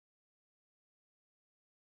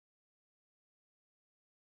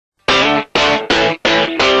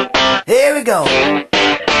we go.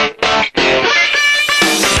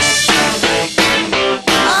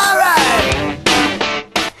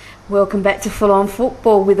 Welcome back to Full On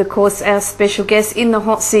Football with, of course, our special guest in the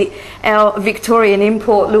hot seat, our Victorian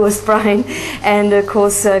import, Lewis Brain, and, of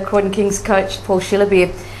course, Croydon Kings coach, Paul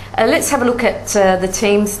Shillabeer. Let's have a look at the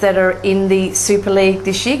teams that are in the Super League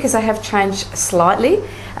this year, because they have changed slightly.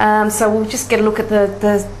 So we'll just get a look at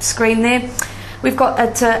the screen there. We've got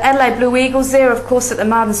at Adelaide Blue Eagles there, of course, at the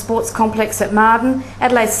Marden Sports Complex at Marden,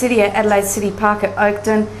 Adelaide City at Adelaide City Park at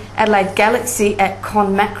Oakden, Adelaide Galaxy at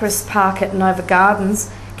Con Macris Park at Nova Gardens,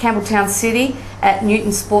 Campbelltown City at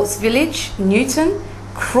Newton Sports Village, Newton,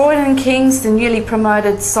 Croydon Kings, the newly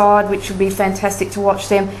promoted side, which will be fantastic to watch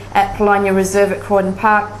them, at Polonia Reserve at Croydon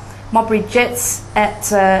Park, Modbury Jets at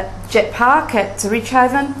Jet Park at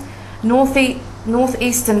Ridgehaven,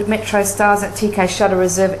 Northeastern MetroStars at TK Shutter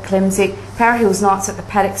Reserve at Clemsik, Para Hills Knights at the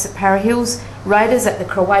Paddocks at Para Hills, Raiders at the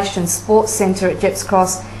Croatian Sports Centre at Jeps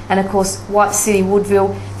Cross, and of course White City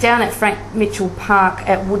Woodville down at Frank Mitchell Park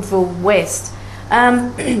at Woodville West.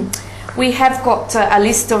 We have got a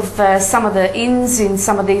list of some of the inns in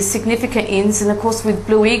some of these significant inns, and of course with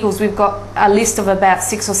Blue Eagles we've got a list of about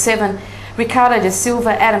 6 or 7. Ricardo de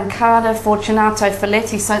Silva, Adam Carter, Fortunato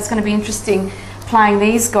Folletti, so it's going to be interesting playing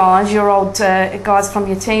these guys, your old guys from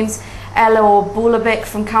your teams. Alor Bullebeck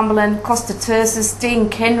from Cumberland, Costa Terces, Dean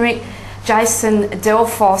Kenrick, Jason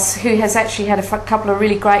Delphos, who has actually had a couple of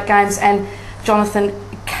really great games, and Jonathan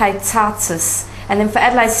Kaitatzis. And then for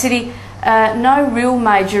Adelaide City, no real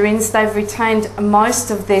major ins. They've retained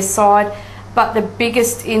most of their side, but the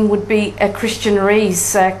biggest in would be Christian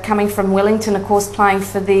Rees, coming from Wellington, of course, playing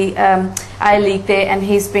for the A-League there, and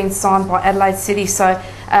he's been signed by Adelaide City, so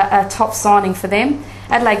a top signing for them.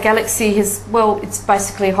 Adelaide Galaxy has, well, it's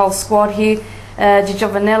basically a whole squad here. Di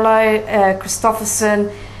Giovanello,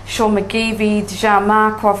 Christopherson, Sean McGeevy, Dejan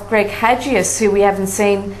Markov, Greg Hagius, who we haven't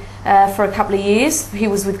seen for a couple of years. He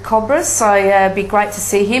was with Cobras, so it'd be great to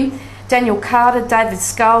see him. Daniel Carter, David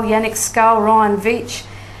Scull, Yannick Scull, Ryan Veach,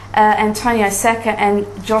 Antonio Saka and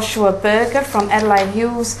Joshua Berger from Adelaide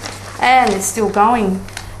Hills, and it's still going.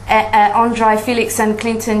 Andre Felix and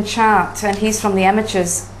Clinton Chart, and he's from the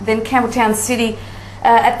amateurs. Then Campbelltown City,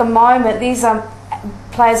 at the moment these are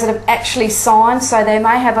players that have actually signed, so they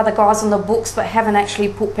may have other guys on the books but haven't actually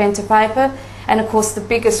put pen to paper. And of course the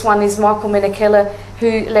biggest one is Michael Menakella,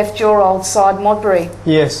 who left your old side, Modbury.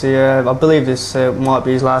 Yes, I believe this might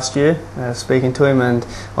be his last year, speaking to him, and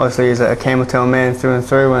obviously he's a Campbelltown man through and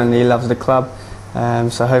through, and he loves the club,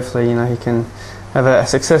 so hopefully he can have a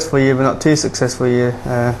successful year, but not too successful year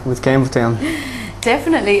with Campbelltown.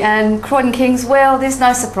 Definitely. And Croydon Kings, well, there's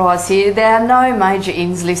no surprise here, there are no major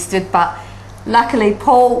ins listed, but luckily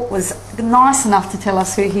Paul was nice enough to tell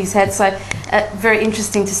us who he's had, so very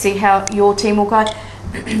interesting to see how your team will go.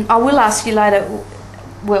 I will ask you later,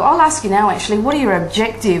 well, I'll ask you now actually, what are your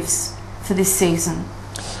objectives for this season?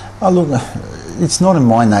 Oh, look, it's not in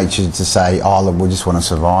my nature to say, oh look, we just want to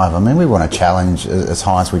survive. I mean, we want to challenge as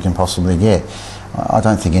high as we can possibly get. I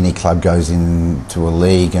don't think any club goes into a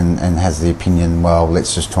league and has the opinion, well,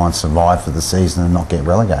 let's just try and survive for the season and not get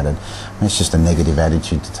relegated. I mean, it's just a negative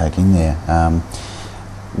attitude to take in there.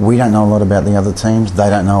 We don't know a lot about the other teams, they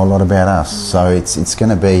don't know a lot about us, so it's going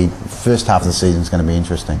to be, first half of the season is going to be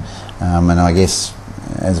interesting, and I guess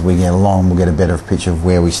as we get along we'll get a better picture of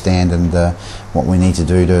where we stand and what we need to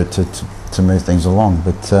do to move things along,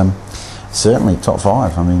 but certainly top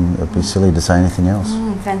 5. I mean, it'd be silly to say anything else.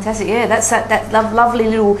 Fantastic, yeah, that's that lovely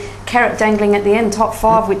little carrot dangling at the end, top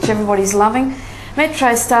 5, which everybody's loving.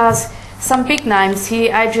 MetroStars, some big names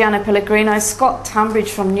here. Adriano Pellegrino, Scott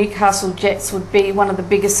Tunbridge from Newcastle Jets would be one of the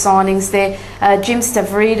biggest signings there. Jim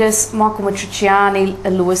Stavridis, Michael Matriciani,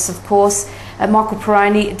 Lewis of course, Michael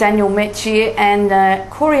Peroni, Daniel Metier, and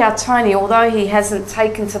Corey Artoni, although he hasn't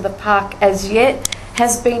taken to the park as yet,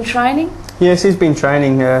 has been training. Yes, he's been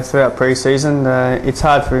training throughout pre-season. It's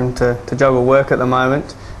hard for him to juggle work at the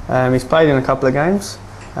moment. He's played in a couple of games,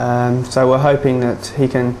 so we're hoping that he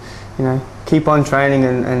can, keep on training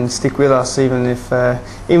and stick with us, even if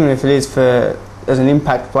it is as an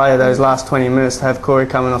impact player. Those last 20 minutes to have Corey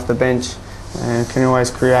coming off the bench can always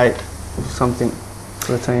create something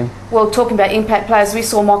for the team. Well, talking about impact players, we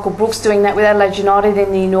saw Michael Brooks doing that with Adelaide United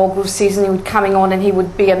in the inaugural season. He would coming on and he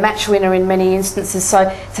would be a match winner in many instances, so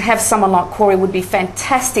to have someone like Corey would be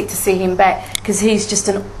fantastic to see him back, because he's just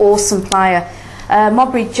an awesome player.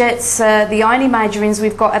 Modbury Jets, the only major ins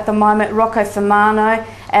we've got at the moment, Rocco Firmano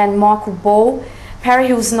and Michael Ball. Para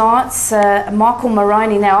Hills Knights, Michael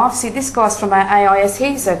Moroney. Now obviously this guy's from AIS,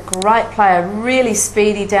 he's a great player, really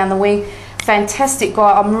speedy down the wing, fantastic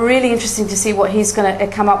guy. I'm really interested to see what he's going to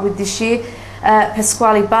come up with this year.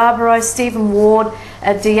 Pasquale Barbaro, Stephen Ward,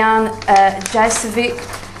 Dejan Jacevic.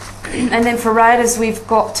 And then for Raiders, we've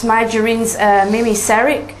got major ins Mimi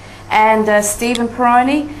Sarik and Stephen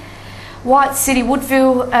Peroni. White City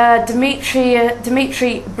Woodville,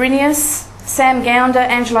 Dimitri Brinius, Sam Gounder,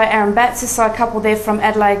 Angelo Arambatsis, so a couple there from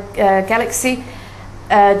Adelaide Galaxy.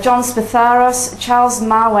 John Spatharos, Charles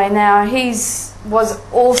Marway. Now, was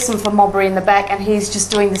awesome for Mobbery in the back, and he's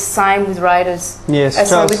just doing the same with Raiders.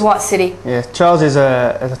 Yes, with White City. Yeah, Charles is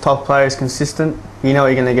a top player. He's consistent. You know what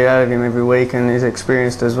you're going to get out of him every week, and he's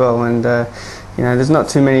experienced as well. And you know, there's not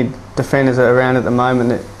too many defenders around at the moment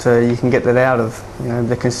that you can get that out of. You know,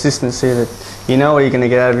 the consistency that you know what you're going to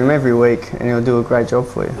get out of him every week, and he'll do a great job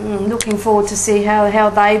for you. Looking forward to see how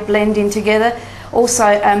they blend in together. Also,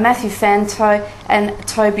 Matthew Fanto and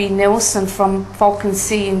Toby Nelson from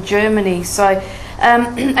Falkensee in Germany. So,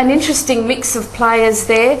 an interesting mix of players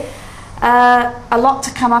there. A lot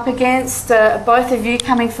to come up against. Both of you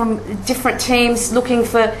coming from different teams, looking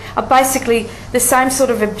for basically the same sort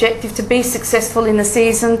of objective to be successful in the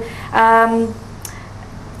season.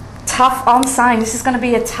 Tough. I'm saying this is going to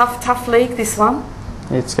be a tough league, this one.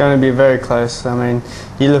 It's going to be very close. I mean,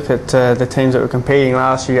 you look at the teams that were competing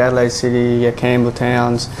last year, Adelaide City, Campbell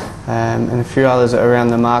Towns, and a few others around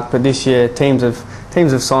the mark. But this year, teams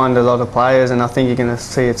have signed a lot of players, and I think you're going to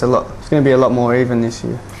see it's going to be a lot more even this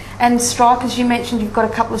year. And strikers, you mentioned you've got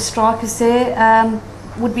a couple of strikers there.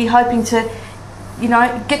 Would be hoping to, you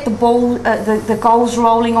know, get the ball, the goals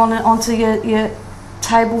rolling onto your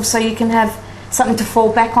table, so you can have something to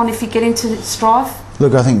fall back on if you get into strife.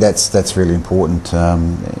 Look, I think that's really important.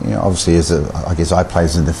 You know, obviously, I guess I play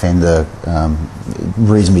as a defender,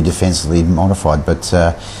 reasonably defensively modified, but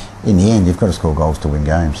in the end, you've got to score goals to win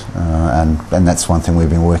games, and that's one thing we've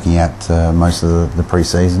been working at most of the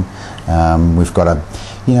pre-season. We've got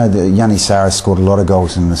Yanni Saras scored a lot of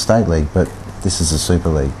goals in the State League, but this is a Super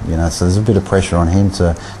League, you know, so there's a bit of pressure on him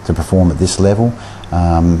to perform at this level.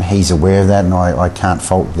 He's aware of that, and I can't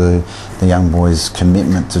fault the young boys'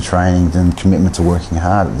 commitment to training and commitment to working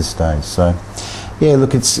hard at this stage. So, yeah,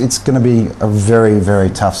 look, it's going to be a very,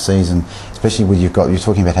 very tough season, especially when you're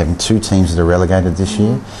talking about having two teams that are relegated this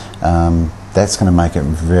year. That's going to make it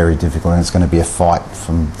very difficult, and it's going to be a fight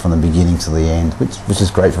from the beginning to the end, which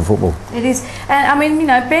is great for football. It is, and I mean, you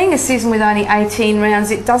know, being a season with only 18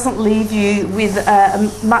 rounds, it doesn't leave you with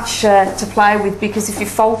much to play with, because if you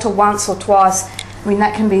falter once or twice, I mean,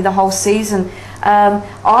 that can be the whole season.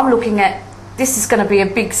 I'm looking at this is going to be a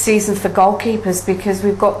big season for goalkeepers, because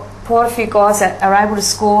we've got quite a few guys that are able to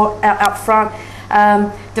score up front.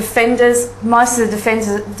 Defenders, most of the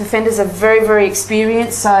defenders are very, very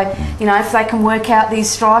experienced, so you know, if they can work out these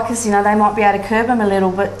strikers, you know, they might be able to curb them a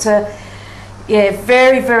little. But yeah,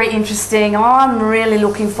 very, very interesting. I'm really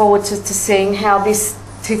looking forward to seeing how this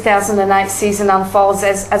 2008 season unfolds,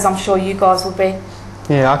 as I'm sure you guys will be.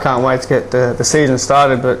 Yeah, I can't wait to get the season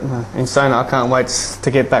started, but in saying that, I can't wait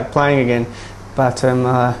to get back playing again. But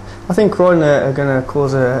I think Croydon are going to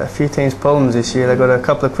cause a few teams problems this year. They've got a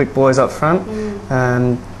couple of quick boys up front,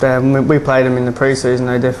 and we played them in the pre-season.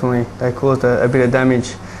 They caused a bit of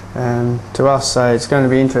damage to us, so it's going to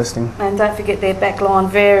be interesting. And don't forget their back line,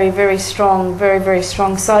 very, very strong, very, very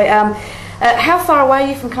strong. So how far away are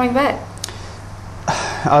you from coming back?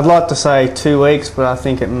 I'd like to say 2 weeks, but I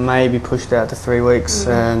think it may be pushed out to 3 weeks.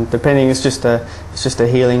 And depending, it's just a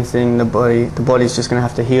healing thing. The body's just going to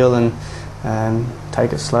have to heal and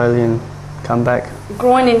take it slowly and come back.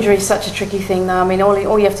 Groin injury is such a tricky thing, though. I mean, all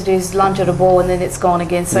you have to do is lunge at a ball and then it's gone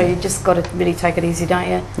again. So you just got to really take it easy, don't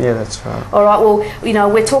you? Yeah, that's right. All right. Well, you know,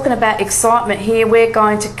 we're talking about excitement here. We're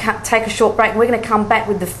going to take a short break. We're going to come back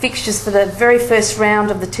with the fixtures for the very first round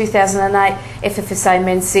of the 2008 FFSA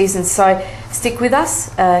men's season. So stick with us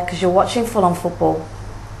because you're watching Full On Football.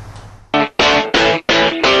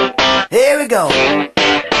 Here we go.